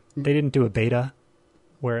 They didn't do a beta,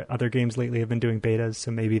 where other games lately have been doing betas,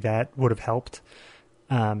 so maybe that would have helped.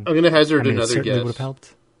 I'm going to hazard another guess. Would have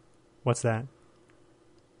helped. What's that?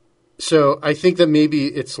 So I think that maybe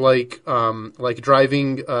it's like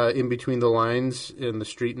driving in between the lines in the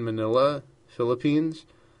street in Manila, Philippines.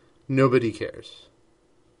 Nobody cares.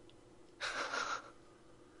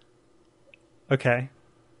 Okay.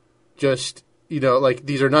 Just,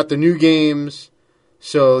 these are not the new games,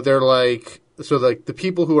 so they're the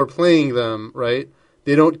people who are playing them, right,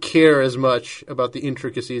 they don't care as much about the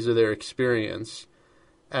intricacies of their experience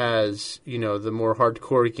as, the more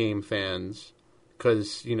hardcore game fans,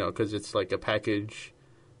 because it's like a package,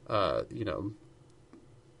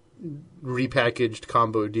 repackaged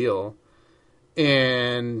combo deal.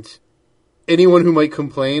 And anyone who might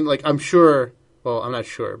complain, like, I'm sure, well, I'm not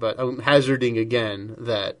sure, but I'm hazarding again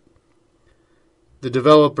that the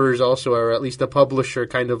developers also, or at least the publisher,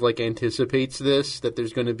 kind of like anticipates this, that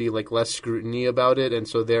there's going to be like less scrutiny about it, and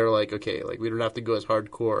so they're like, okay, like we don't have to go as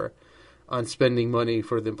hardcore on spending money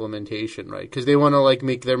for the implementation, right? Because they want to like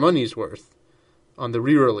make their money's worth on the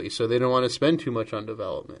re-release, so they don't want to spend too much on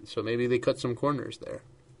development. So maybe they cut some corners there.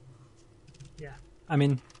 Yeah, I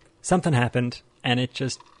mean, something happened, and it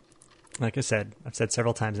just, like I said, I've said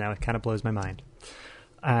several times now, it kind of blows my mind.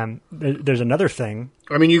 There's another thing.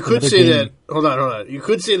 I mean, you could say that. Hold on. You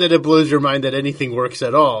could say that it blows your mind that anything works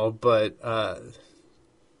at all, but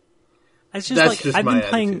it's just like I've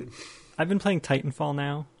been playing Titanfall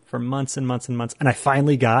now for months and months and months, and I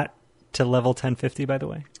finally got to level 1050. By the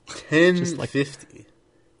way, 1050.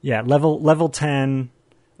 Yeah, level 10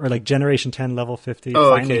 or like generation 10, level 50.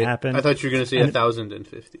 Oh, finally okay. happened. I thought you were going to say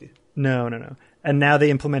 1050. No. And now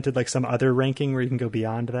they implemented like some other ranking where you can go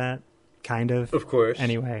beyond that. Kind of. Of course.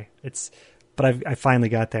 Anyway, but I finally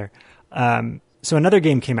got there. So another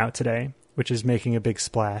game came out today, which is making a big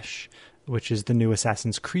splash, which is the new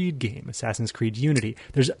Assassin's Creed game, Assassin's Creed Unity.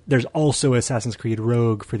 There's also Assassin's Creed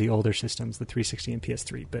Rogue for the older systems, the 360 and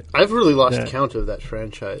PS3. But I've really lost count of that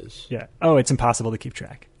franchise. Yeah. Oh, it's impossible to keep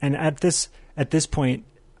track. And at this point,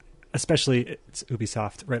 especially it's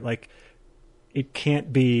Ubisoft, right? Like, it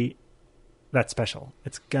can't be that special.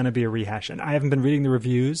 It's gonna be a rehash. And I haven't been reading the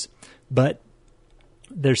reviews, but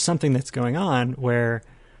there's something that's going on where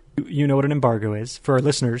you know what an embargo is. For our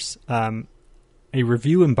listeners, a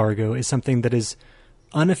review embargo is something that is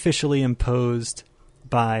unofficially imposed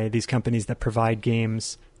by these companies that provide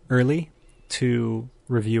games early to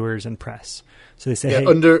reviewers and press. So they say, hey,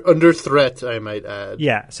 under threat, I might add.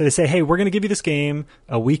 Yeah, so they say, hey, we're going to give you this game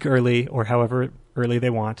a week early or however early they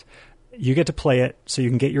want. You get to play it so you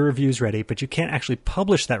can get your reviews ready, but you can't actually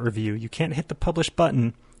publish that review. You can't hit the publish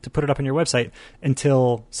button to put it up on your website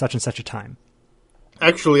until such and such a time.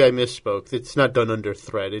 Actually, I misspoke. It's not done under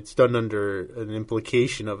threat. It's done under an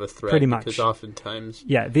implication of a threat. Pretty much. Because oftentimes...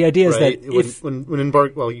 Yeah, the idea is that if... When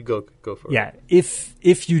embargo... Well, you go for it. Yeah,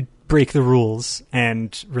 if you break the rules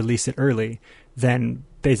and release it early, then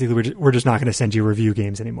basically we're just not going to send you review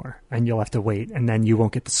games anymore. And you'll have to wait. And then you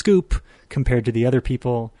won't get the scoop compared to the other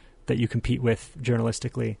people that you compete with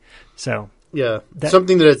journalistically. So... Yeah,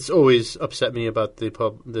 something that's always upset me about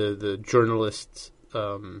the journalists...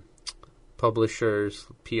 publishers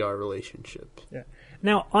PR relationship. Yeah.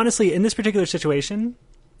 Now, honestly, in this particular situation,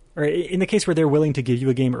 or in the case where they're willing to give you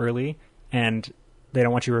a game early and they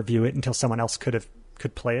don't want you to review it until someone else could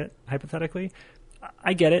play it, hypothetically,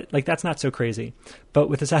 I get it. Like, that's not so crazy. But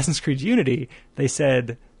with Assassin's Creed Unity, they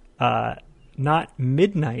said not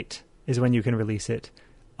midnight is when you can release it.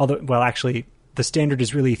 Although, well, actually, the standard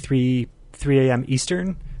is really 3 a.m.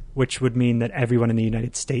 Eastern, which would mean that everyone in the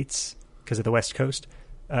United States, because of the West Coast,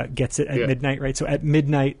 gets it at midnight, right? So at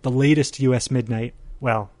midnight, the latest U.S. midnight,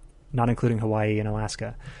 well, not including Hawaii and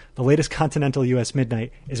Alaska, the latest continental U.S.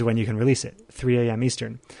 midnight is when you can release it, 3 a.m.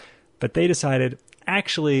 Eastern. But they decided,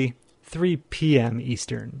 actually, 3 p.m.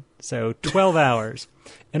 Eastern, so 12 hours.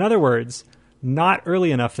 In other words, not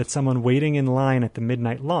early enough that someone waiting in line at the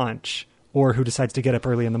midnight launch, or who decides to get up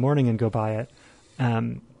early in the morning and go buy it,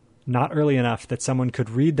 not early enough that someone could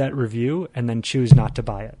read that review and then choose not to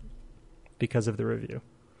buy it because of the review.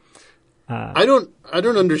 I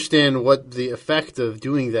don't understand what the effect of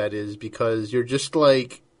doing that is, because you're just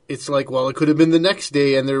like, it's like, well, it could have been the next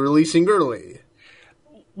day and they're releasing early.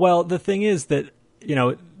 Well, the thing is that,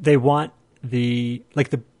 they want the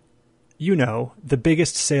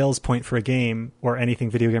biggest sales point for a game or anything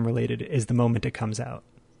video game related is the moment it comes out.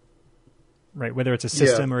 Right, whether it's a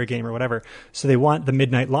system or a game or whatever. So they want the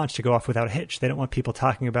midnight launch to go off without a hitch. They don't want people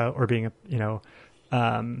talking about or being,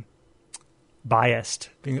 biased.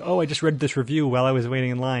 Being, I just read this review while I was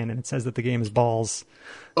waiting in line, and it says that the game is balls.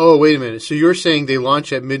 Oh, wait a minute. So you're saying they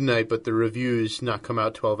launch at midnight, but the reviews not come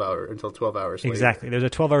out until 12 hours later? Exactly. There's a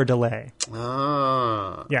 12-hour delay.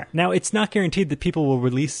 Ah. Yeah. Now, it's not guaranteed that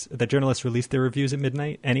that journalists release their reviews at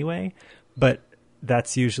midnight anyway, but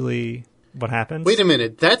that's usually what happens. Wait a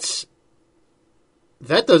minute. That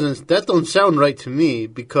don't sound right to me,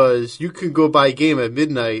 because you can go buy a game at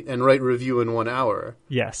midnight and write review in 1 hour.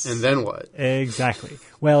 Yes. And then what? Exactly.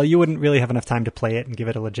 Well, you wouldn't really have enough time to play it and give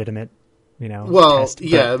it a legitimate, Well, test,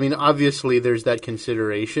 yeah, I mean, obviously there's that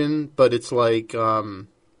consideration, but it's like,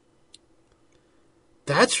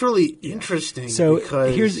 That's really interesting. So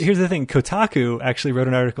because... here's the thing. Kotaku actually wrote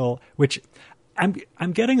an article, which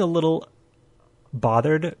I'm getting a little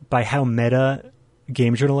bothered by how meta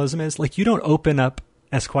game journalism is. Like, you don't open up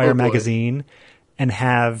Esquire magazine and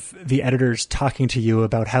have the editors talking to you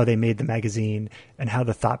about how they made the magazine and how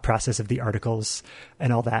the thought process of the articles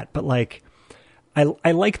and all that. But like,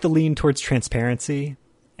 I like the lean towards transparency,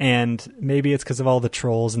 and maybe it's because of all the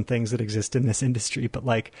trolls and things that exist in this industry. But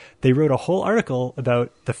like, they wrote a whole article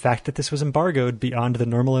about the fact that this was embargoed beyond the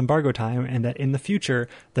normal embargo time, and that in the future,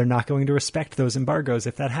 they're not going to respect those embargoes.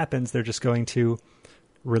 If that happens, they're just going to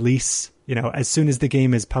release, as soon as the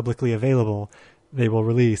game is publicly available, they will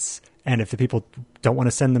release. And if the people don't want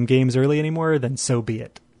to send them games early anymore, then so be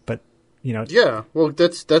it. But, Yeah, well,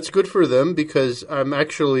 that's good for them, because I'm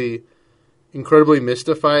actually incredibly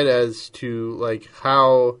mystified as to, like,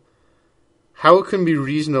 how it can be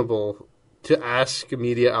reasonable to ask a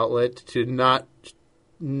media outlet to not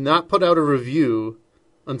put out a review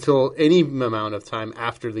until any amount of time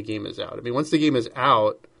after the game is out. I mean, once the game is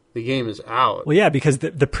out, the game is out. Well, yeah, because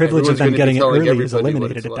the privilege of them getting it early is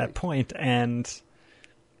eliminated at that point, and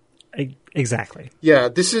exactly. Yeah,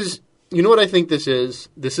 this is, what I think this is?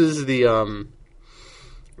 This is the,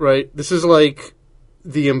 right, this is like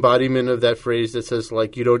the embodiment of that phrase that says,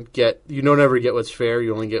 like, you don't ever get what's fair,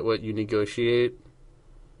 you only get what you negotiate.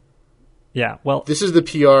 Yeah, well, this is the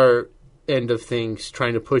PR end of things,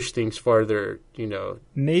 trying to push things farther,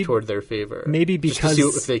 toward their favor. Maybe because,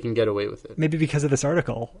 just to see if they can get away with it. Maybe because of this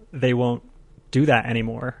article, they won't do that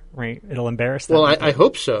anymore, right? It'll embarrass them. Well, I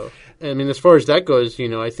hope so. I mean, as far as that goes,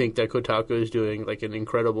 I think that Kotaku is doing like an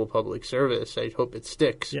incredible public service. I hope it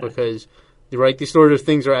sticks, because, right, these sort of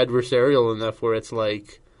things are adversarial enough where it's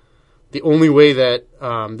like the only way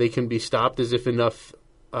that they can be stopped is if enough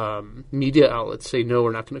media outlets say, no,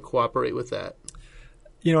 we're not going to cooperate with that.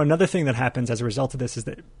 Another thing that happens as a result of this is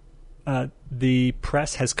that the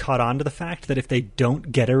press has caught on to the fact that if they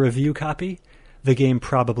don't get a review copy, the game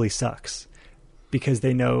probably sucks. Because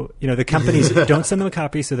they know, the companies don't send them a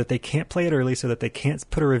copy so that they can't play it early, so that they can't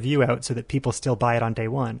put a review out, so that people still buy it on day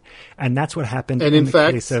one. And that's what happened in the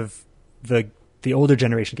case of the older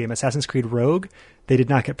generation game, Assassin's Creed Rogue. They did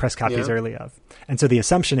not get press copies early of. And so the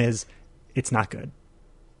assumption is it's not good.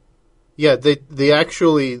 Yeah, they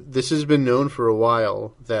actually, this has been known for a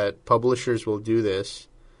while that publishers will do this.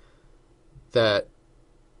 That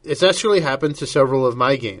it's actually happened to several of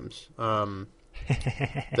my games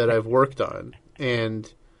that I've worked on.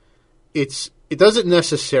 And it doesn't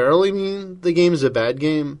necessarily mean the game is a bad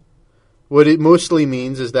game. What it mostly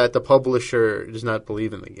means is that the publisher does not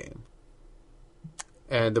believe in the game.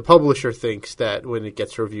 And the publisher thinks that when it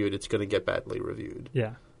gets reviewed, it's going to get badly reviewed.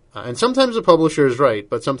 Yeah. And sometimes the publisher is right,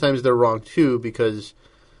 but sometimes they're wrong too, because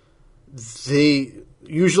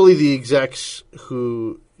usually the execs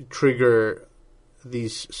who trigger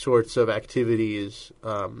these sorts of activities,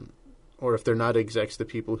 or if they're not execs, the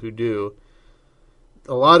people who do,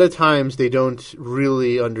 a lot of times they don't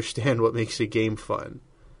really understand what makes a game fun,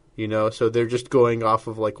 so they're just going off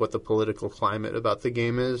of like what the political climate about the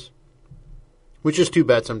game is, which is too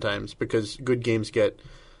bad sometimes, because good games get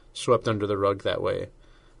swept under the rug that way.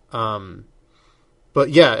 But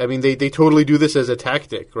yeah, I mean, they totally do this as a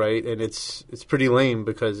tactic, right? And it's pretty lame,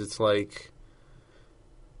 because it's like,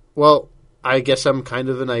 well, I guess I'm kind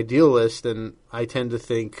of an idealist, and I tend to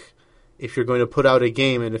think if you're going to put out a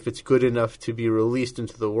game and if it's good enough to be released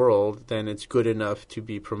into the world, then it's good enough to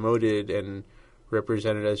be promoted and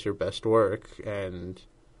represented as your best work. And,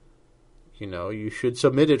 you should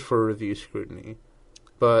submit it for review scrutiny.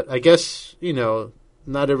 But I guess,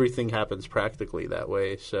 not everything happens practically that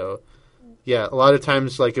way. So, yeah, a lot of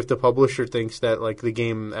times, like, if the publisher thinks that, like, the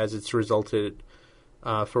game as it's resulted,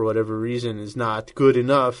 for whatever reason, is not good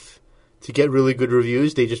enough to get really good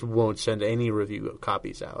reviews, they just won't send any review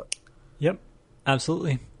copies out. Yep,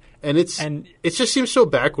 absolutely. And it just seems so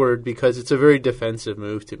backward, because it's a very defensive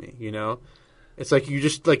move to me, It's like you're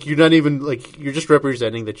just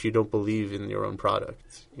representing that you don't believe in your own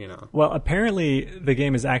product, Well, apparently the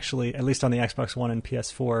game is actually, at least on the Xbox One and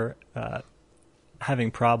PS4,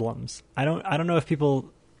 having problems. I don't know if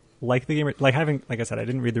people like the game, like I said, I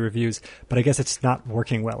didn't read the reviews, but I guess it's not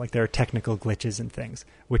working well. Like, there are technical glitches and things,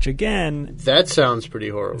 which again, that sounds pretty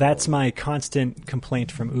horrible. That's my constant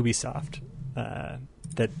complaint from Ubisoft.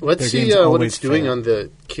 That let's see what it's doing on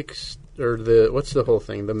the kicks, or what's the whole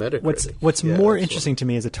thing, the Metacritic. What's more interesting to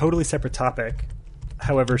me is a totally separate topic,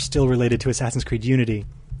 however, still related to Assassin's Creed Unity.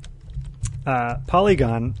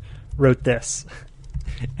 Polygon wrote this,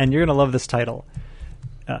 and you're going to love this title.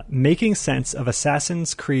 Making sense of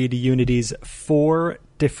Assassin's Creed Unity's 4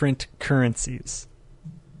 different currencies.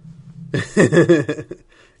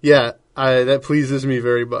 Yeah, that pleases me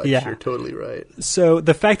very much. Yeah. You're totally right. So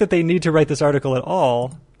the fact that they need to write this article at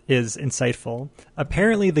all is insightful.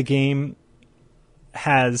 Apparently the game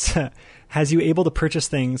has you able to purchase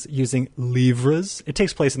things using livres. It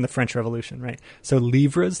takes place in the French Revolution, right? So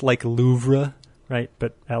livres, like Louvre, right?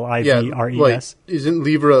 But Livres. Isn't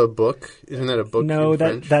livre a book? Isn't that a book? No, in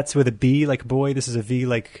French? that's with a B, like boy. This is a V,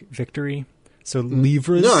 like victory. So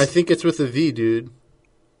livres. No, I think it's with a V, dude.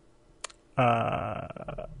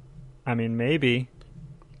 I mean, maybe.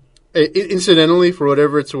 Incidentally, for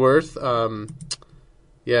whatever it's worth,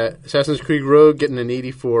 Assassin's Creed Rogue getting an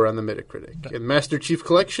 84 on the Metacritic. And Master Chief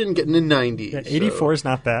Collection getting a 90. Yeah, 84 is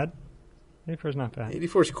not bad. 84 is not bad.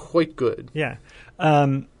 84 is quite good. Yeah.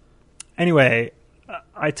 Anyway,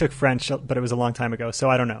 I took French, but it was a long time ago, so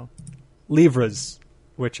I don't know. Livres,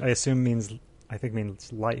 which I assume means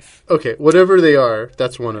life. Okay, whatever they are,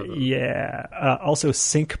 that's one of them. Yeah. Also,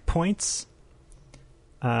 sync points,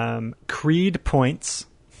 Creed points,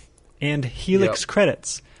 and Helix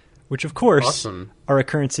credits, which of course are a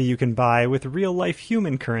currency you can buy with real life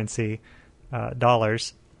human currency,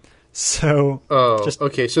 dollars. So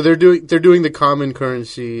okay. So they're doing the common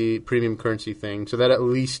currency, premium currency thing. So that at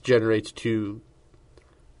least generates two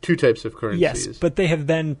types of currencies. Yes, but they have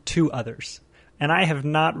then two others. And I have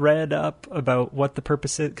not read up about what the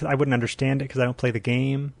purpose is, because I wouldn't understand it because I don't play the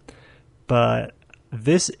game. But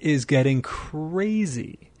this is getting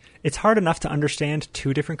crazy. It's hard enough to understand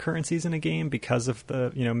two different currencies in a game because of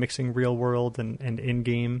the, mixing real world and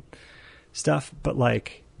in-game stuff. But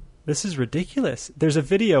this is ridiculous. There's a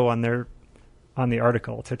video on the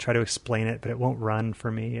article to try to explain it, but it won't run for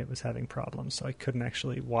me. It was having problems, so I couldn't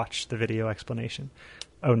actually watch the video explanation.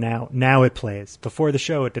 Oh, now it plays. Before the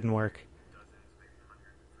show, it didn't work.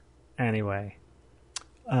 Anyway,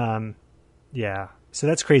 yeah. So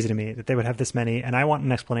that's crazy to me that they would have this many, and I want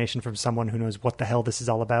an explanation from someone who knows what the hell this is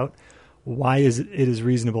all about. Why is it is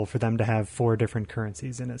reasonable for them to have 4 different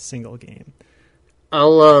currencies in a single game?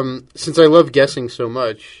 I'll since I love guessing so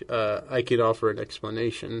much, I could offer an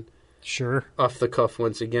explanation. Sure. Off the cuff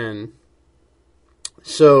once again.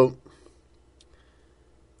 So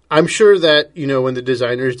I'm sure that, when the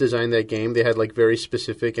designers designed that game, they had very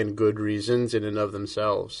specific and good reasons in and of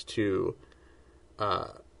themselves to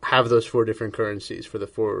have those 4 different currencies for the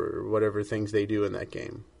 4 whatever things they do in that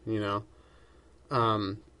game,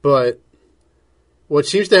 But what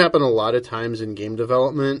seems to happen a lot of times in game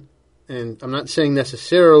development, and I'm not saying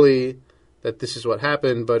necessarily that this is what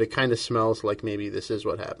happened, but it kind of smells like maybe this is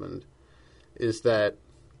what happened, is that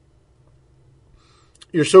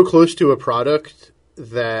you're so close to a product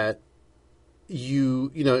that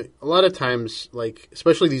a lot of times,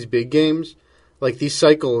 especially these big games, these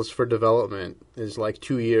cycles for development is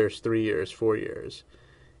 2 years, 3 years, 4 years.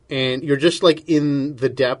 And you're just in the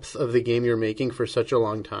depth of the game you're making for such a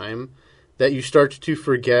long time that you start to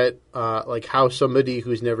forget how somebody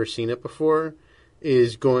who's never seen it before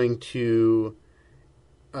is going to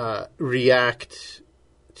react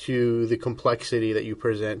to the complexity that you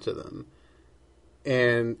present to them.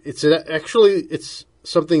 And it's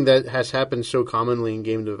something that has happened so commonly in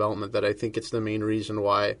game development that I think it's the main reason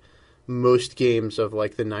why most games of the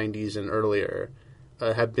 90s and earlier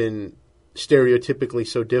have been stereotypically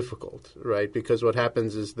so difficult, right? Because what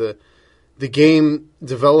happens is the game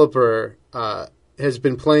developer has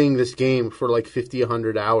been playing this game for 50,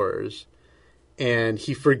 100 hours, and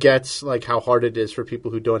he forgets how hard it is for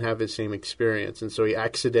people who don't have the same experience, and so he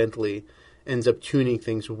accidentally ends up tuning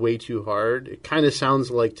things way too hard. It kind of sounds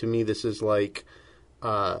to me this is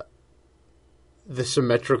the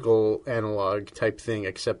symmetrical analog type thing,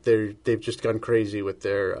 except they've just gone crazy with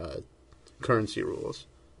their currency rules.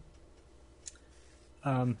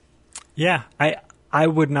 Yeah, I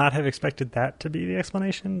would not have expected that to be the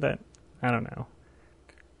explanation, but I don't know.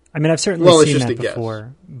 I mean, I've certainly seen that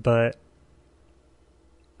before, but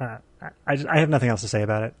I have nothing else to say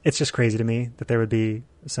about it. It's just crazy to me that there would be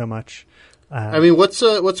so much. I mean, what's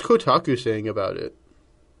Kotaku saying about it?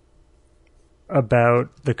 About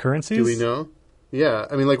the currencies? Do we know? Yeah,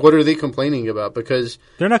 I mean, what are they complaining about? Because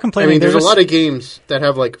they're not complaining. I mean, there's a lot of games that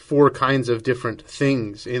have 4 kinds of different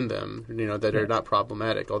things in them, that are not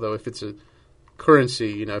problematic. Although if it's a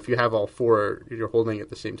currency, if you have all 4, you're holding at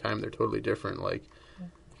the same time, they're totally different.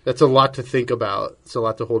 That's a lot to think about. It's a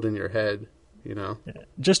lot to hold in your head,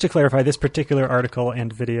 Just to clarify, this particular article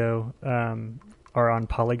and video are on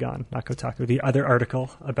Polygon, not Kotaku. The other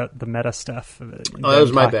article about the meta stuff. That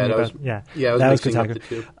was my bad. I was mixing up the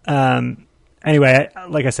two. Anyway,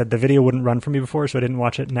 like I said, the video wouldn't run for me before, so I didn't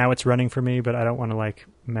watch it. Now it's running for me, but I don't want to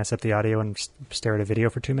mess up the audio and stare at a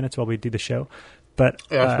video for 2 minutes while we do the show. But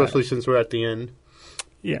especially since we're at the end.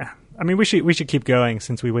 Yeah. I mean, we should keep going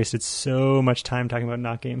since we wasted so much time talking about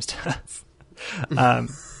not game stuff.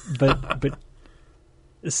 But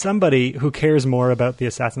somebody who cares more about the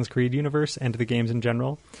Assassin's Creed universe and the games in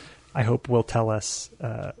general, I hope will tell us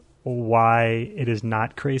why it is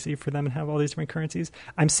not crazy for them to have all these different currencies.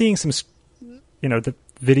 I'm seeing some, the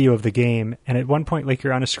video of the game, and at one point, like,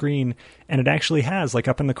 you're on a screen, and it actually has, like,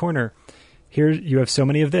 up in the corner, here you have so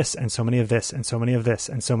many of this, and so many of this, and so many of this,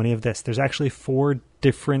 and so many of this. There's actually 4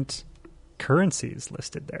 different currencies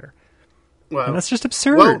listed there. Wow. And that's just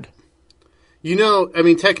absurd. Well, I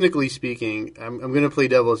mean, technically speaking, I'm going to play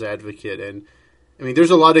devil's advocate, and I mean,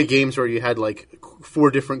 there's a lot of games where you had like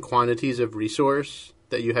 4 different quantities of resource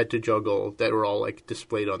that you had to juggle that were all like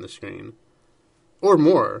displayed on the screen. Or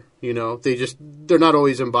more, they're not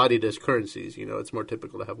always embodied as currencies, it's more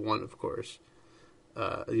typical to have one, of course.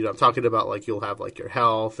 I'm talking about like you'll have like your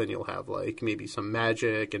health, and you'll have like maybe some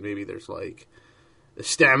magic, and maybe there's like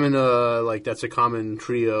stamina, like that's a common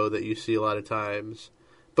trio that you see a lot of times.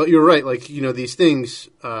 But you're right, like, these things,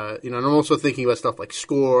 and I'm also thinking about stuff like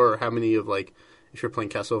score, or how many of, like, if you're playing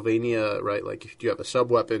Castlevania, right, like, if you have a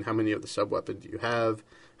sub-weapon, how many of the sub-weapon do you have?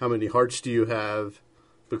 How many hearts do you have?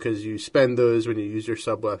 Because you spend those when you use your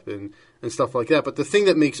sub-weapon and stuff like that. But the thing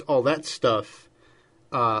that makes all that stuff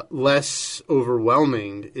less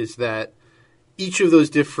overwhelming is that each of those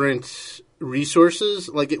different resources,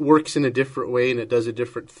 like, it works in a different way and it does a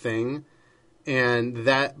different thing. And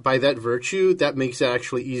that, by that virtue, that makes it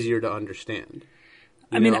actually easier to understand.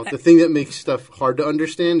 The thing that makes stuff hard to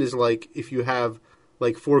understand is, like, if you have,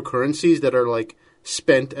 like, 4 currencies that are, like,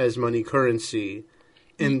 spent as money currency.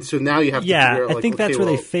 And so now you have to figure out, like, I think that's where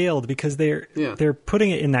they failed, because they're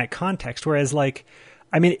putting it in that context. Whereas, like,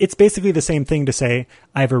 I mean, it's basically the same thing to say,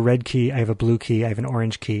 I have a red key, I have a blue key, I have an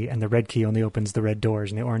orange key, and the red key only opens the red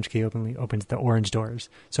doors, and the orange key only opens the orange doors.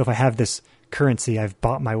 So if I have this currency, I've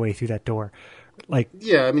bought my way through that door. Like,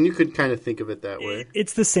 yeah, I mean, you could kind of think of it that way.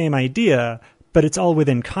 It's the same idea, but it's all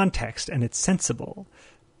within context, and it's sensible.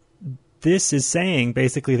 This is saying,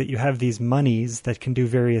 basically, that you have these monies that can do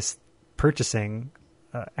various purchasing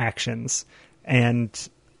actions, and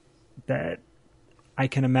that I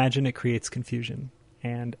can imagine it creates confusion.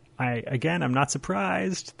 And I'm not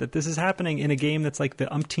surprised that this is happening in a game that's like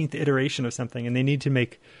the umpteenth iteration of something, and they need to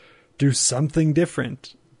do something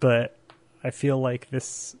different. But I feel like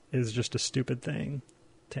this is just a stupid thing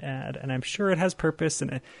to add, and I'm sure it has purpose, and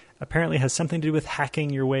it apparently has something to do with hacking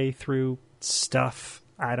your way through stuff.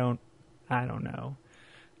 I don't know.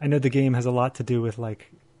 I know the game has a lot to do with,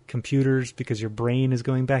 like, computers, because your brain is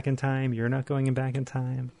going back in time. You're not going back in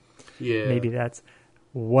time. Yeah. Maybe that's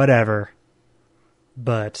whatever.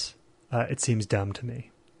 But it seems dumb to me.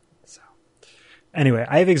 So anyway,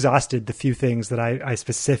 I've exhausted the few things that I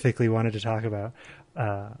specifically wanted to talk about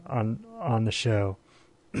on the show.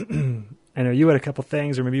 I know you had a couple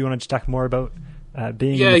things, or maybe you wanted to talk more about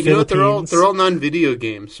being in the Philippines. What, they're all non-video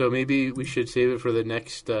games, so maybe we should save it for the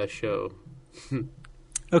next show.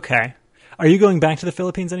 Okay. Are you going back to the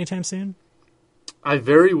Philippines anytime soon? I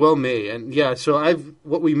very well may. And yeah, so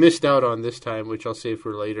what we missed out on this time, which I'll save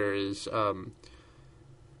for later, is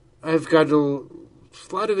I've got a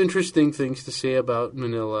lot of interesting things to say about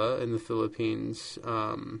Manila and the Philippines.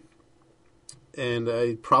 And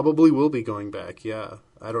I probably will be going back, yeah.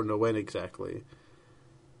 I don't know when exactly.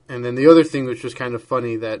 And then the other thing, which was kind of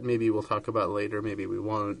funny that maybe we'll talk about later, maybe we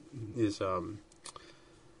won't, is, I'm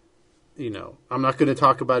not going to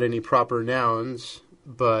talk about any proper nouns,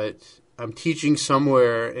 but I'm teaching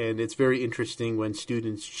somewhere, and it's very interesting when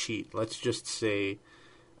students cheat. Let's just say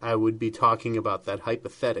I would be talking about that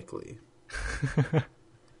hypothetically.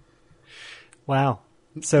 Wow.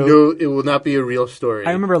 So no, it will not be a real story.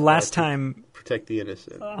 I remember last time, protect the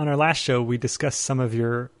innocent. On our last show, we discussed some of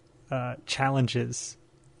your challenges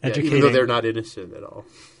educating. Even though they're not innocent at all.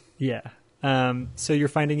 Yeah. So you're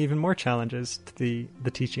finding even more challenges to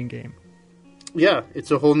the teaching game. Yeah,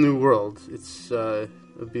 it's a whole new world. It's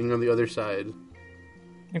being on the other side.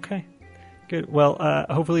 Okay, good. Well,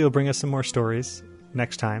 hopefully you'll bring us some more stories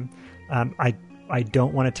next time. I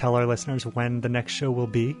don't want to tell our listeners when the next show will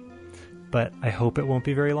be, but I hope it won't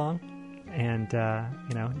be very long. And,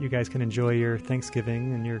 you guys can enjoy your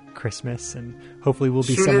Thanksgiving and your Christmas, and hopefully we'll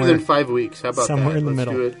be sooner than 5 weeks. How about somewhere that? in the Let's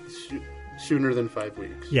middle. do it sooner than 5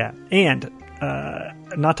 weeks. Yeah, and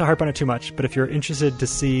not to harp on it too much, but if you're interested to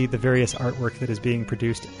see the various artwork that is being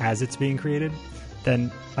produced as it's being created,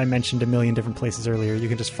 then I mentioned a million different places earlier. You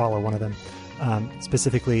can just follow one of them.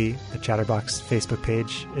 Specifically, the Chatterbox Facebook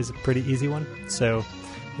page is a pretty easy one. So,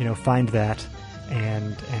 find that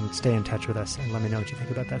and stay in touch with us and let me know what you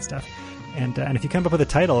think about that stuff. And if you come up with a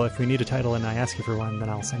title, if we need a title and I ask you for one, then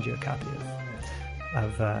I'll send you a copy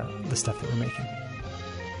of the stuff that we're making.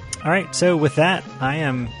 All right, so with that, I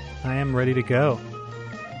am ready to go.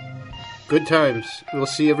 Good times. We'll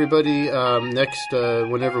see everybody next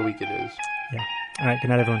whenever week it is. Yeah. All right. Good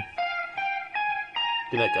night, everyone.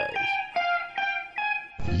 Good night, guys.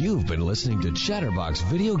 You've been listening to Chatterbox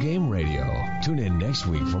Video Game Radio. Tune in next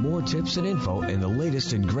week for more tips and info and the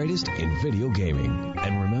latest and greatest in video gaming.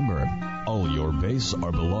 And remember, all your base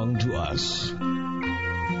are belong to us.